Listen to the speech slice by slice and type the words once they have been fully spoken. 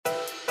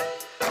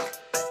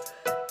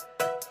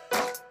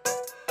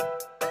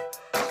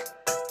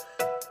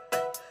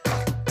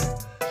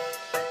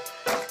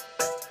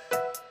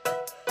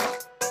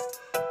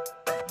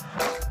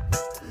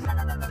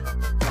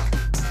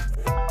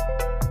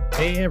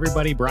Hey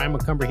everybody, Brian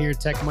McCumber here,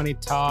 Tech Money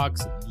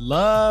Talks.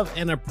 Love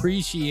and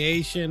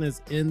appreciation is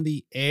in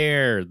the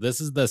air. This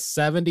is the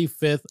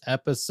 75th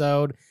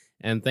episode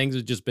and things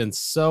have just been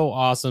so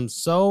awesome.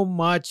 So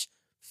much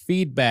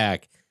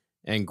feedback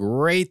and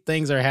great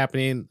things are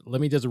happening.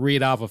 Let me just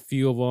read off a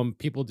few of them.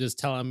 People just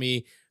telling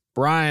me,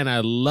 Brian,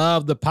 I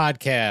love the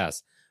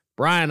podcast.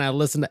 Brian, I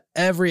listen to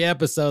every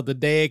episode the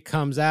day it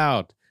comes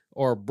out.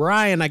 Or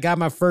Brian, I got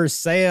my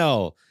first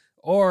sale.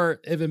 Or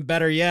even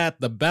better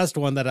yet, the best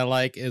one that I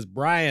like is,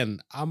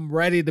 Brian, I'm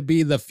ready to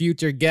be the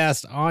future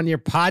guest on your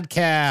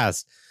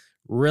podcast.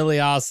 Really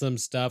awesome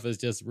stuff. Is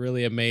just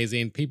really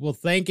amazing. People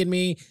thanking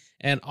me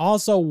and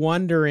also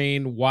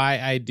wondering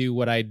why I do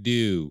what I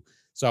do.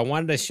 So I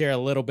wanted to share a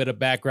little bit of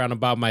background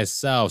about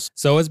myself.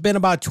 So it's been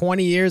about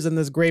 20 years in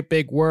this great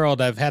big world.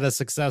 I've had a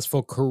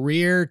successful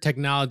career,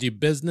 technology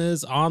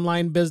business,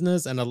 online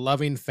business, and a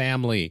loving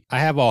family. I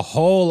have a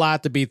whole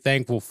lot to be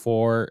thankful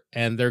for.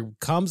 And there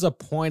comes a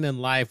point in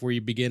life where you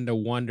begin to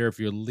wonder if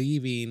you're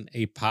leaving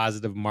a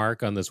positive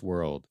mark on this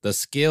world. The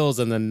skills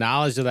and the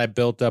knowledge that I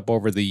built up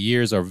over the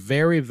years are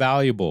very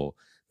valuable.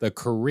 The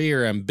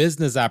career and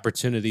business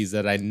opportunities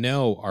that I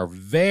know are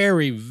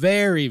very,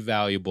 very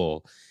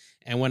valuable.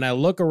 And when I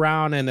look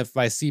around and if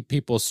I see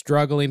people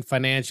struggling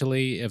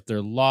financially, if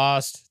they're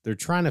lost, they're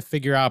trying to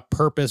figure out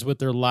purpose with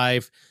their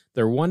life,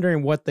 they're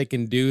wondering what they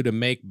can do to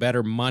make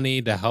better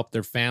money to help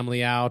their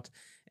family out.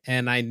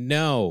 And I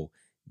know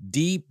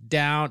deep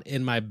down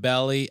in my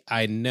belly,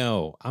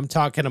 I'm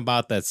talking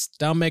about that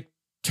stomach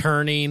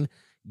turning,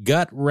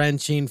 gut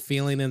wrenching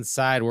feeling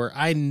inside where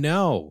I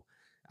know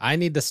I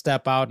need to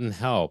step out and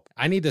help.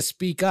 I need to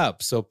speak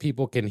up so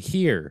people can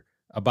hear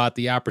about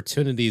the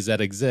opportunities that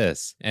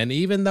exist. And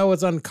even though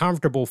it's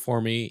uncomfortable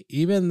for me,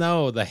 even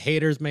though the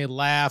haters may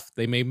laugh,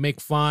 they may make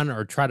fun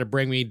or try to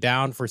bring me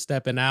down for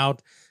stepping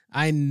out,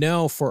 I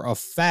know for a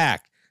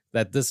fact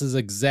that this is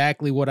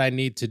exactly what I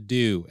need to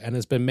do. And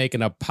it's been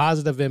making a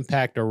positive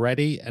impact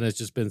already. And it's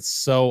just been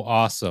so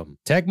awesome.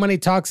 Tech Money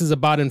Talks is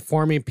about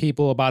informing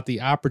people about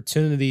the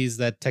opportunities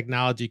that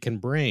technology can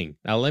bring.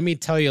 Now, let me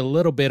tell you a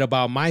little bit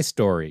about my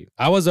story.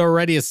 I was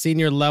already a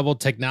senior level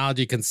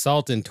technology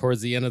consultant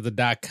towards the end of the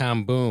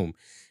dot-com boom.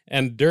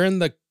 And during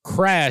the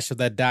crash of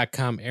that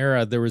dot-com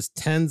era, there was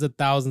tens of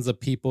thousands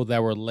of people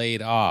that were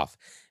laid off.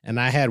 And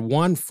I had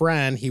one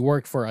friend, he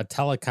worked for a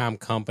telecom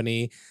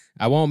company.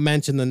 I won't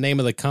mention the name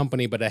of the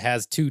company, but it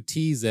has 2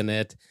 T's in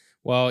it.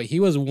 Well, he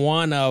was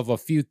one of a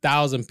few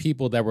thousand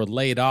people that were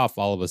laid off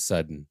all of a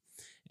sudden.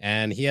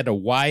 And he had a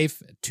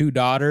wife, 2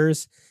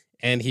 daughters,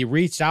 and he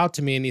reached out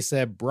to me and he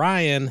said,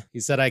 Brian, he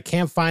said, I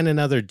can't find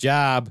another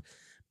job,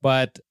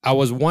 but I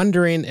was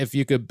wondering if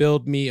you could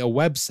build me a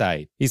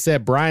website. He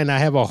said, Brian, I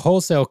have a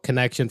wholesale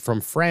connection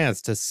from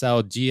France to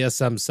sell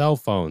GSM cell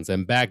phones.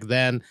 And back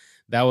then,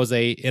 that was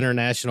a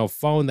international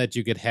phone that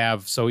you could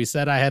have. So he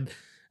said, I had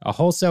a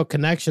wholesale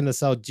connection to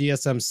sell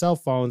GSM cell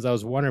phones. I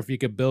was wondering if you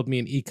could build me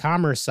an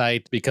e-commerce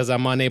site because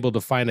I'm unable to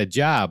find a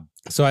job.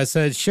 So I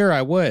said, sure,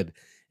 I would.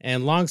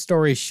 And long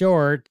story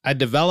short, I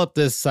developed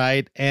this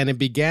site and it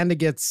began to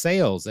get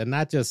sales, and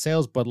not just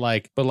sales, but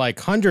like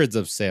hundreds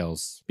of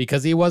sales,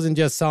 because he wasn't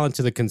just selling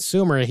to the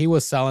consumer. He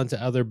was selling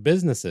to other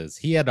businesses.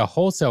 He had a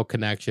wholesale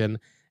connection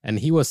and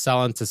he was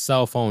selling to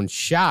cell phone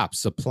shops,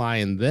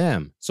 supplying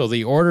them. So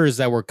the orders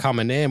that were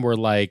coming in were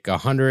like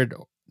 100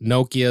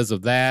 Nokias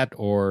of that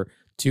or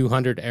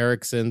 200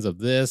 Ericssons of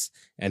this.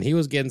 And he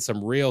was getting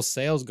some real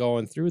sales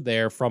going through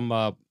there from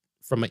an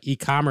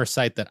e-commerce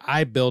site that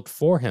I built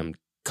for him,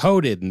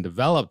 coded and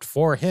developed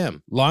for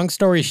him. Long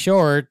story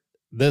short,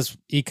 this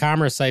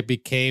e-commerce site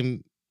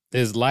became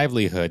his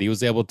livelihood. He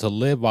was able to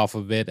live off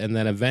of it and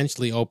then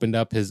eventually opened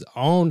up his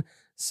own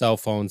cell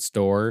phone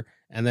store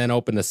and then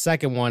opened a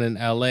second one in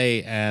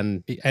LA,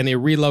 and he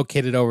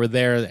relocated over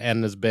there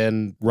and has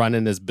been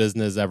running his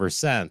business ever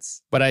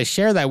since. But I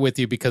share that with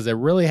you because it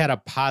really had a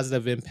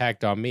positive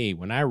impact on me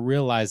when I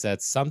realized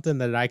that something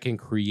that I can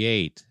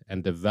create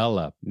and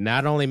develop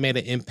not only made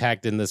an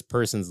impact in this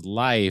person's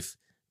life,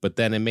 but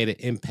then it made an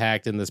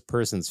impact in this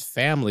person's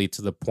family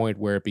to the point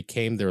where it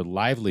became their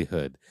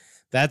livelihood.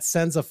 That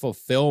sense of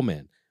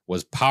fulfillment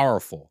was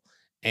powerful.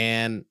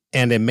 And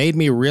it made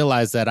me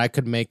realize that I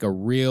could make a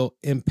real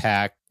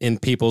impact in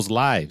people's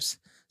lives.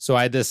 So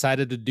I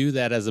decided to do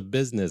that as a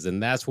business.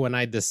 And that's when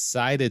I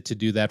decided to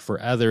do that for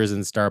others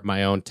and start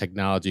my own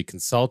technology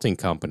consulting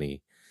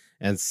company.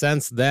 And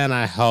since then,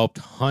 I helped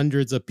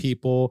hundreds of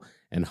people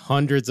and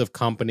hundreds of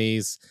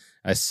companies.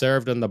 I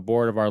served on the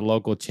board of our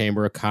local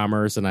Chamber of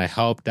Commerce, and I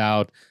helped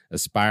out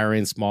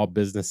aspiring small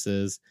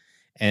businesses.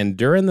 And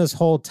during this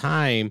whole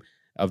time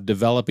of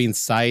developing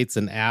sites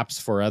and apps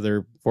for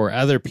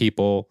other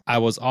people, I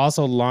was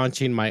also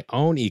launching my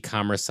own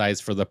e-commerce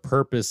sites for the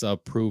purpose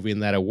of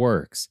proving that it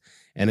works.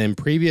 And in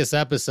previous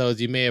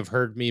episodes, you may have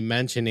heard me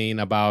mentioning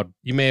about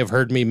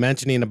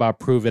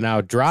proving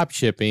out drop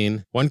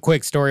shipping. One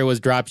quick story was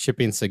drop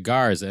shipping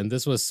cigars. And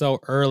this was so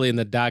early in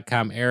the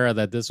dot-com era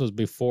that this was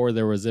before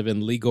there was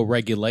even legal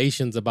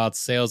regulations about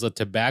sales of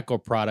tobacco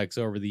products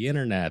over the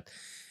internet.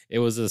 It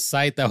was a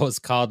site that was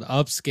called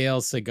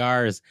Upscale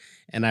Cigars,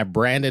 and I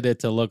branded it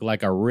to look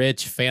like a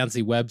rich,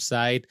 fancy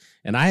website.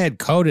 And I had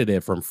coded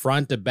it from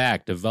front to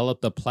back,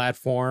 developed the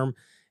platform,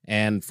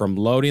 and from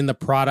loading the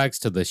products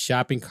to the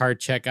shopping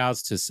cart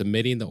checkouts to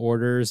submitting the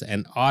orders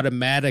and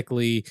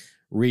automatically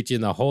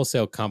reaching the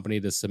wholesale company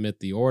to submit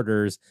the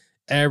orders.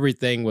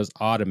 Everything was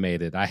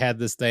automated. I had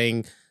this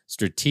thing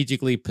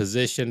strategically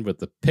positioned with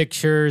the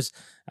pictures.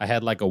 I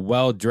had like a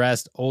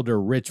well-dressed, older,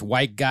 rich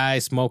white guy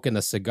smoking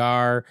a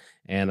cigar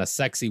and a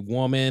sexy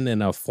woman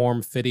in a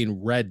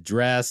form-fitting red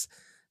dress,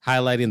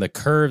 highlighting the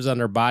curves on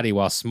her body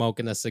while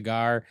smoking a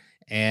cigar.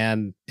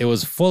 And it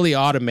was fully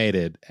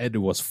automated. It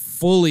was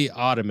fully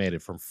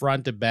automated from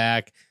front to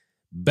back.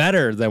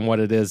 Better than what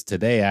it is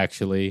today,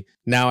 actually.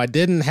 Now, I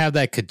didn't have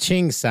that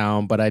ka-ching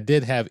sound, but I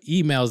did have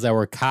emails that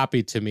were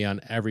copied to me on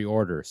every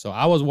order. So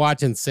I was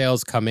watching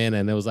sales come in,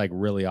 and it was like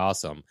really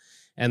awesome.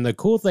 And the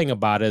cool thing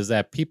about it is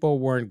that people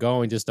weren't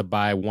going just to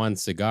buy one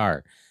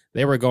cigar.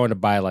 They were going to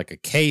buy like a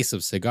case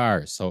of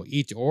cigars. So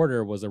each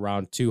order was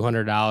around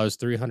 $200,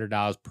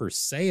 $300 per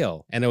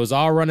sale. And it was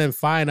all running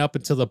fine up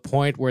until the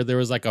point where there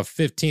was like a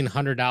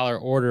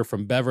 $1,500 order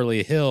from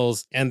Beverly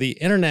Hills. And the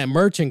internet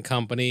merchant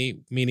company,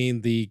 meaning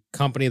the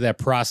company that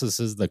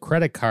processes the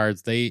credit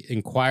cards, they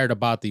inquired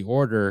about the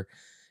order.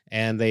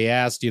 And they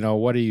asked,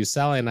 what are you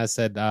selling? I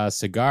said,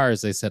 cigars.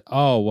 They said,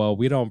 oh, well,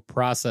 we don't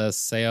process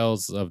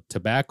sales of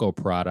tobacco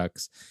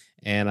products.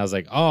 And I was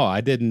like, oh,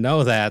 I didn't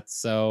know that.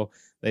 So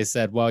they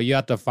said, well, you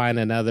have to find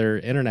another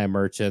internet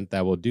merchant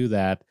that will do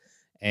that.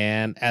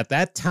 And at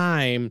that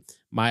time,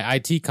 my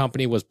IT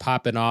company was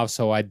popping off.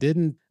 So I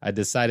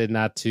decided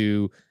not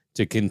to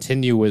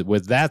continue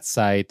with that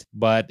site,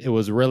 but it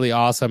was really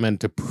awesome. And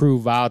to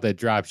prove out that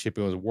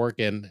dropshipping was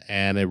working,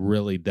 and it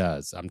really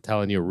does. I'm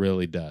telling you, it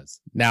really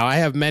does. Now, I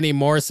have many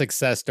more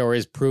success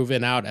stories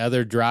proving out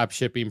other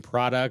dropshipping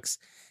products,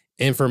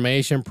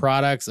 information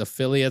products,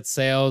 affiliate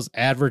sales,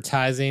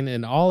 advertising,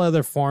 and all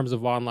other forms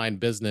of online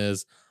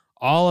business.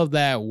 All of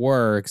that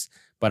works,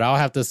 but I'll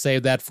have to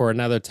save that for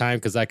another time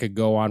because I could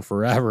go on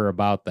forever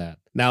about that.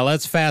 Now,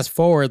 let's fast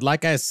forward.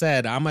 Like I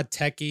said, I'm a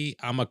techie.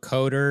 I'm a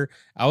coder.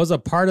 I was a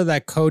part of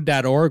that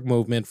code.org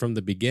movement from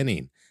the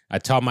beginning. I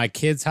taught my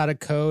kids how to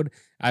code.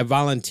 I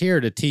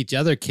volunteered to teach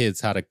other kids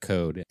how to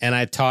code. And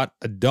I taught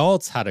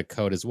adults how to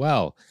code as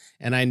well.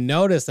 And I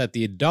noticed that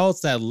the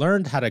adults that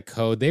learned how to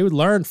code, they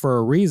learned for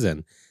a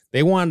reason.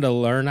 They wanted to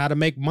learn how to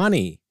make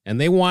money. And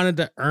they wanted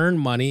to earn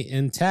money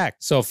in tech.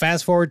 So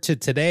fast forward to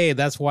today,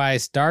 that's why I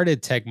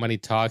started Tech Money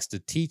Talks, to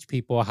teach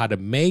people how to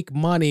make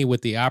money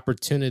with the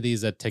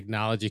opportunities that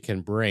technology can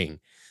bring.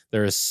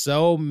 There are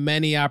so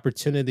many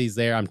opportunities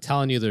there. I'm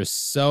telling you, there's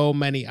so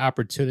many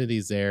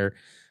opportunities there.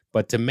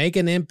 But to make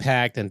an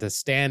impact and to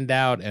stand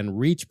out and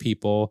reach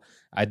people,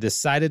 I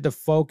decided to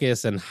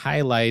focus and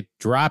highlight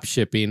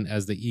dropshipping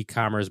as the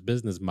e-commerce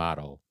business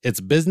model.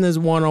 It's business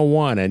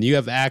 101, and you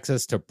have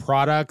access to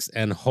products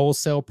and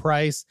wholesale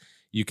price.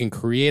 You can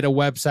create a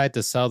website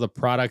to sell the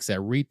products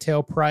at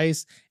retail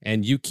price,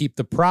 and you keep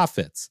the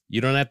profits.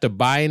 You don't have to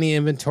buy any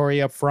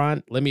inventory up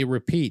front. Let me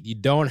repeat, you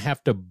don't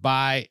have to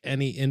buy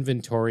any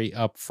inventory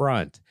up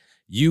front.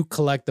 You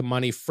collect the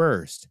money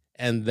first,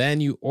 and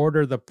then you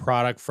order the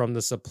product from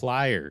the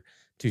supplier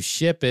to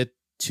ship it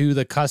to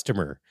the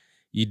customer.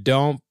 You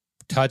don't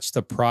touch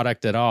the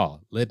product at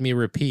all. Let me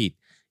repeat.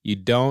 You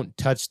don't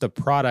touch the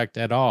product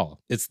at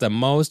all. It's the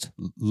most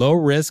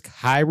low-risk,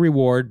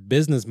 high-reward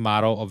business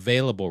model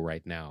available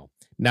right now.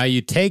 Now, you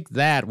take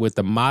that with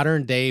the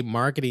modern-day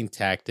marketing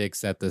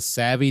tactics that the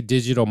savvy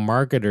digital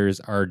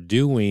marketers are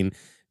doing,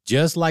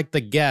 just like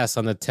the guests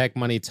on the Tech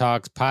Money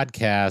Talks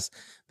podcast.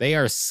 They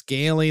are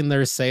scaling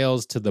their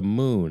sales to the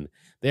moon.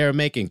 They are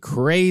making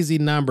crazy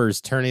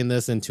numbers, turning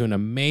this into an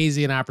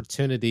amazing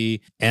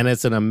opportunity, and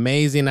it's an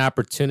amazing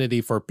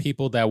opportunity for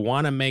people that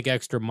want to make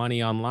extra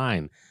money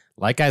online.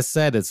 Like I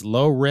said, it's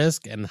low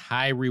risk and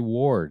high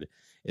reward.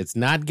 It's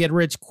not get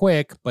rich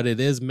quick, but it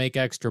is make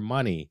extra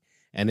money.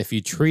 And if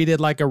you treat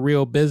it like a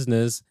real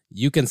business,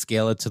 you can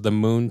scale it to the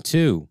moon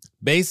too.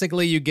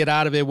 Basically, you get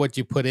out of it what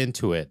you put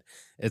into it.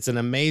 It's an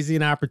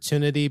amazing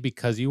opportunity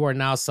because you are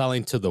now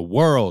selling to the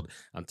world.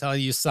 I'm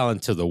telling you, selling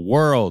to the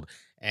world.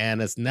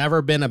 And it's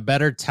never been a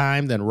better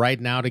time than right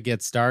now to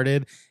get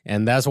started.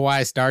 And that's why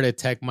I started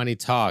Tech Money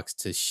Talks,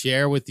 to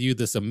share with you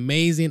this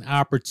amazing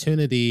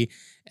opportunity.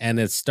 And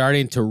it's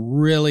starting to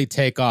really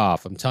take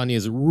off. I'm telling you,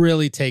 it's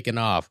really taken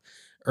off.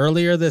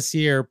 Earlier this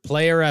year,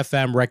 Player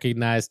FM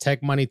recognized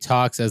Tech Money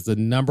Talks as the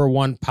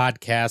 #1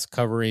 podcast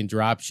covering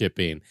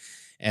dropshipping.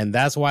 And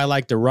that's why I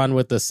like to run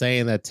with the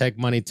saying that Tech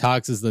Money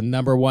Talks is the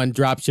 #1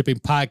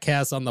 dropshipping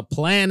podcast on the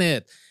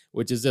planet,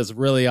 which is just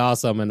really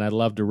awesome, and I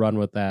love to run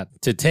with that.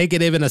 To take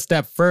it even a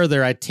step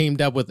further, I teamed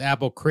up with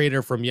Apple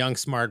Creator from Young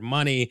Smart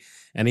Money,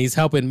 and he's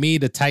helping me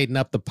to tighten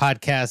up the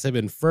podcast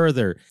even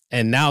further.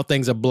 And now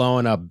things are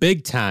blowing up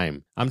big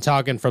time. I'm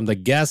talking from the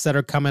guests that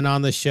are coming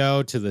on the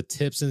show to the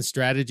tips and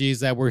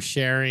strategies that we're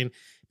sharing.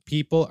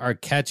 People are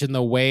catching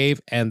the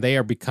wave, and they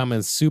are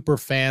becoming super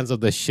fans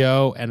of the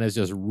show, and it's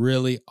just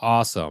really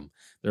awesome.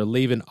 They're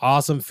leaving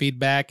awesome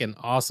feedback and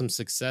awesome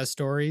success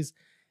stories.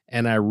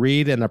 and I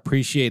read and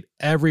appreciate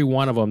every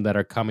one of them that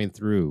are coming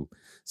through.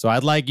 So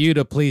I'd like you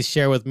to please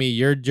share with me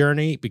your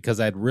journey because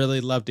I'd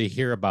really love to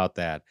hear about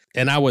that.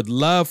 And I would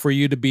love for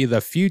you to be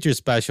the future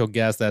special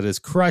guest that is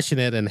crushing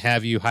it and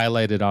have you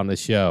highlighted on the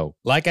show.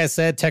 Like I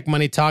said, Tech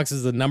Money Talks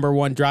is the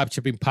 #1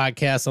 dropshipping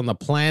podcast on the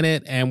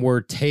planet, and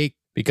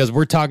because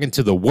we're talking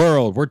to the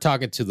world. We're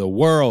talking to the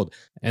world.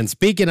 And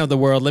speaking of the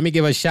world, let me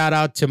give a shout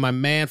out to my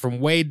man from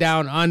way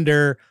down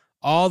under,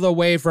 all the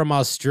way from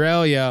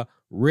Australia,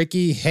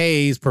 Ricky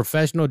Hayes,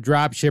 professional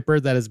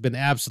dropshipper that has been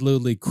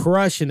absolutely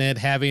crushing it,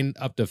 having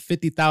up to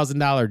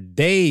 $50,000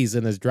 days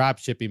in his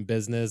dropshipping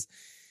business.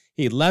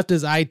 He left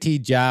his IT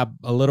job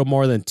a little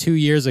more than 2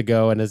 years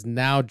ago and is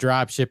now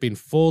dropshipping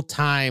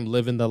full-time,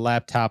 living the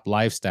laptop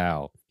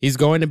lifestyle. He's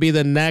going to be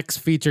the next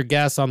featured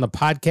guest on the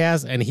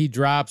podcast, and he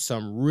drops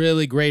some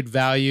really great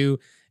value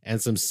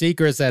and some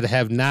secrets that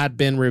have not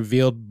been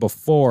revealed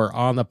before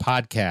on the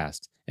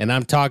podcast. And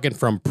I'm talking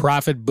from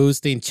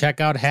profit-boosting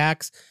checkout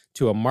hacks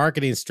to a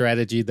marketing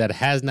strategy that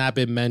has not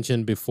been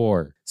mentioned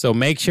before. So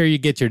make sure you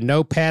get your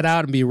notepad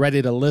out and be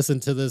ready to listen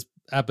to this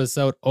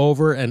episode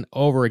over and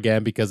over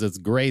again because it's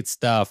great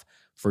stuff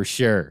for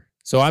sure.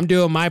 So I'm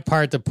doing my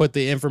part to put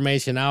the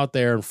information out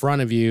there in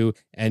front of you,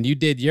 and you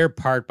did your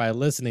part by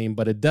listening,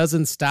 but it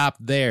doesn't stop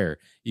there.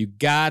 You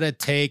gotta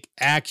take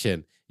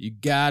action. You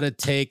gotta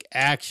take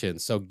action.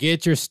 So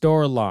get your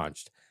store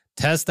launched,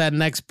 test that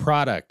next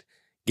product,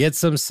 get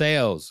some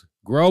sales,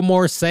 grow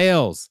more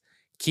sales,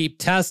 keep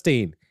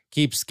testing,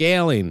 keep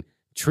scaling,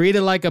 treat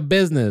it like a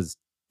business.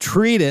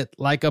 Treat it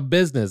like a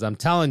business. I'm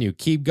telling you,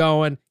 keep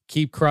going,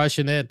 keep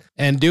crushing it.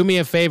 And do me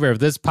a favor, if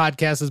this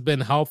podcast has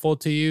been helpful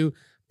to you,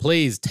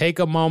 please take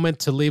a moment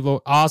to leave an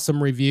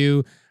awesome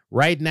review.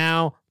 Right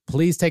now,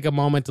 please take a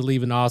moment to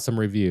leave an awesome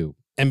review.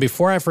 And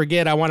before I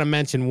forget, I want to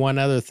mention one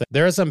other thing.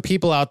 There are some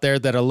people out there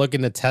that are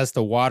looking to test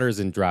the waters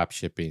in drop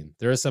shipping.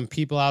 There are some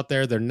people out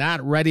there, they're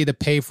not ready to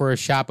pay for a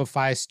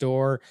Shopify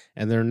store,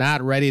 and they're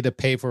not ready to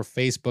pay for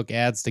Facebook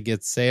ads to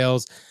get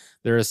sales.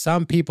 There are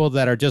some people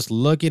that are just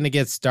looking to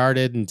get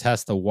started and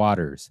test the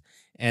waters.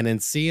 And in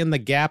seeing the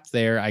gap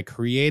there, I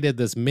created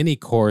this mini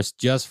course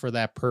just for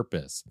that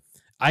purpose.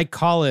 I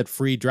call it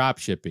free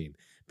dropshipping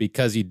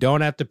because you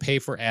don't have to pay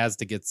for ads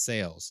to get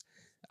sales.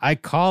 I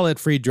call it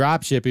free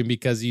dropshipping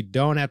because you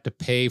don't have to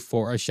pay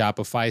for a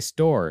Shopify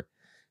store.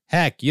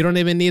 Heck, you don't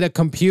even need a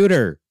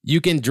computer.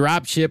 You can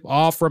dropship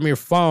all from your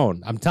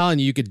phone. I'm telling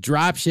you, you could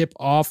dropship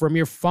all from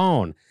your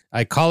phone.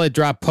 I call it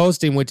drop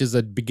posting, which is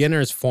a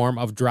beginner's form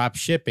of drop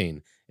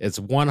shipping. It's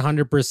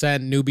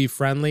 100% newbie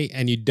friendly,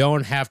 and you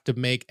don't have to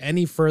make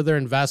any further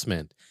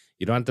investment.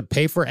 You don't have to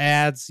pay for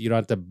ads, you don't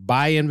have to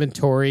buy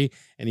inventory,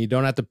 and you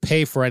don't have to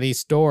pay for any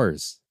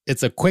stores.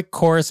 It's a quick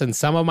course, and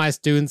some of my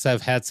students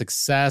have had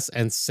success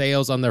and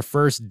sales on their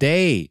first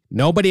day.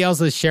 Nobody else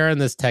is sharing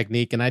this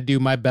technique, and I do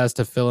my best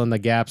to fill in the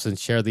gaps and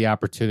share the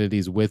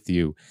opportunities with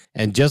you.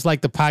 And just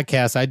like the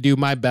podcast, I do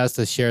my best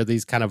to share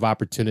these kind of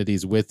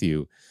opportunities with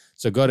you.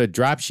 So go to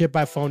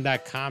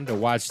dropshipbyphone.com to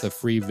watch the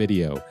free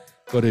video.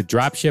 Go to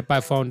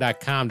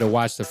dropshipbyphone.com to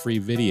watch the free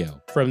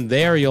video. From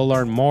there, you'll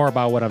learn more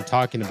about what I'm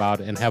talking about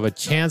and have a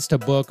chance to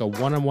book a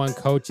one-on-one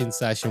coaching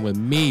session with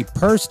me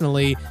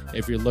personally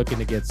if you're looking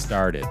to get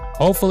started.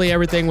 Hopefully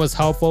everything was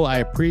helpful. I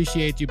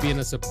appreciate you being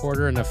a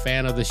supporter and a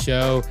fan of the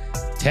show.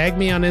 Tag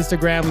me on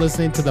Instagram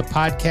listening to the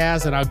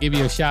podcast, and I'll give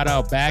you a shout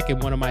out back in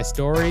one of my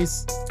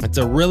stories. It's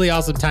a really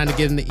awesome time to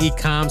get into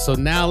e-com, so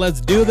now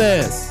let's do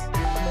this.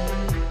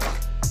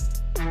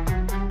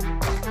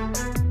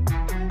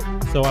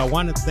 So I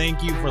want to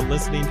thank you for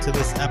listening to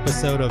this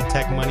episode of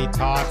Tech Money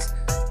Talks.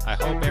 I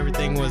hope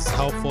everything was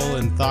helpful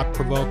and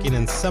thought-provoking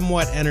and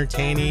somewhat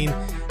entertaining.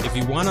 If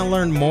you want to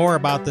learn more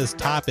about this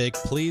topic,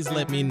 please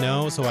let me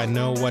know so I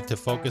know what to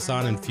focus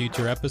on in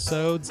future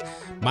episodes.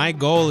 My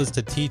goal is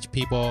to teach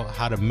people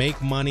how to make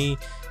money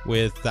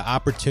with the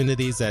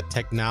opportunities that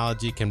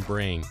technology can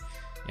bring.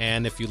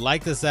 And if you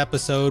like this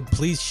episode,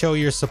 please show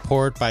your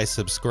support by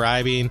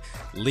subscribing,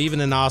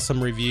 leaving an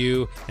awesome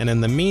review. And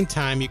in the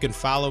meantime, you can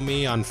follow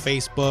me on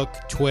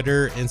Facebook,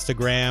 Twitter,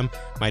 Instagram.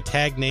 My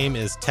tag name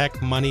is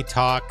Tech Money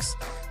Talks.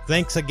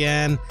 Thanks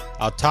again.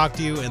 I'll talk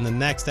to you in the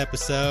next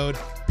episode.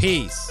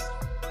 Peace.